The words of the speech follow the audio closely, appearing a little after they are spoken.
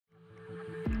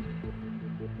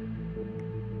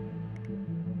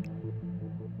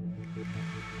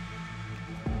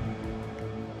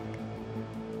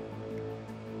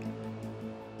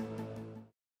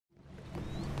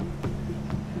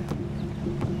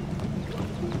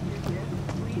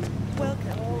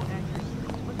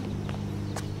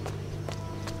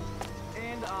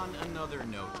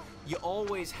know, you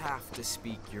always have to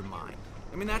speak your mind.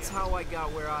 I mean, that's how I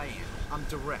got where I am. I'm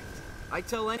direct. I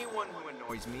tell anyone who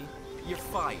annoys me, you're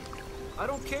fired. I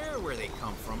don't care where they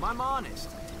come from. I'm honest.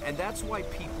 And that's why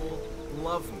people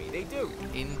love me. They do.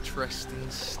 Interesting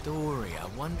story. I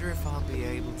wonder if I'll be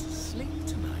able to sleep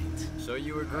tonight. So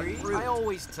you agree? I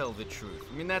always tell the truth.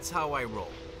 I mean, that's how I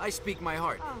roll. I speak my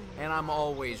heart, and I'm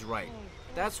always right.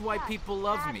 That's why people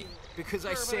love me, because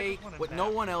I say what no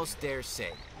one else dares say.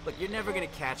 Look, you're never gonna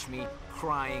catch me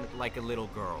crying like a little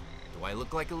girl. Do I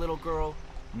look like a little girl?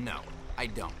 No, I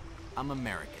don't. I'm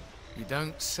American. You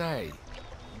don't say.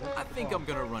 I think I'm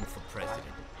gonna run for president.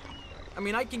 I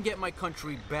mean, I can get my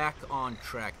country back on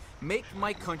track. Make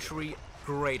my country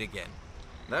great again.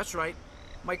 That's right.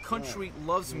 My country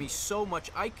loves me so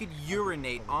much I could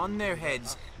urinate on their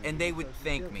heads and they would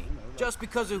thank me, just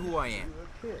because of who I am.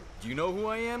 Do you know who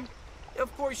I am?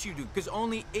 Of course you do, because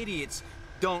only idiots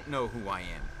don't know who I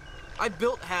am. I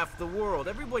built half the world.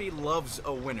 Everybody loves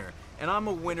a winner, and I'm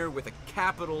a winner with a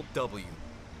capital W.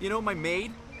 You know my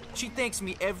maid? She thanks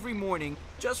me every morning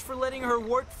just for letting her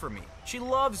work for me. She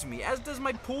loves me, as does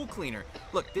my pool cleaner.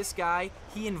 Look, this guy,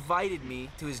 he invited me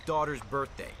to his daughter's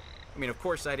birthday. I mean, of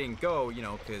course I didn't go, you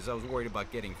know, because I was worried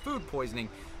about getting food poisoning.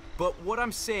 But what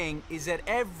I'm saying is that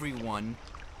everyone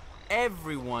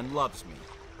loves me.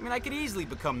 I mean, I could easily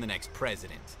become the next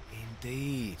president.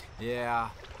 Indeed. Yeah.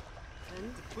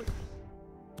 And to put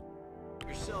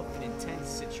yourself in intense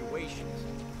situations.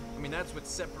 I mean, that's what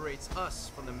separates us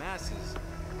from the masses.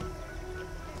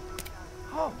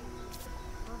 Oh,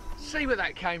 see where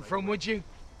that came from, would you?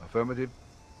 Affirmative.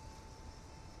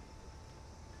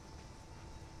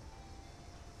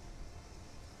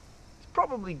 It's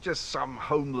probably just some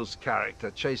homeless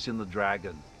character chasing the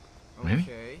dragon.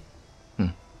 Okay.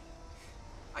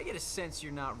 I get a sense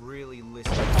you're not really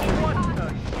listening. What the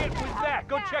shit was that?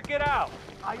 Go check it out.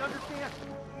 I understand.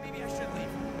 Maybe I should leave.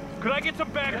 Could I get some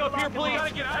backup here, please?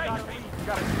 Gotta get out of here.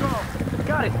 Got it. Go.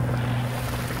 Got it.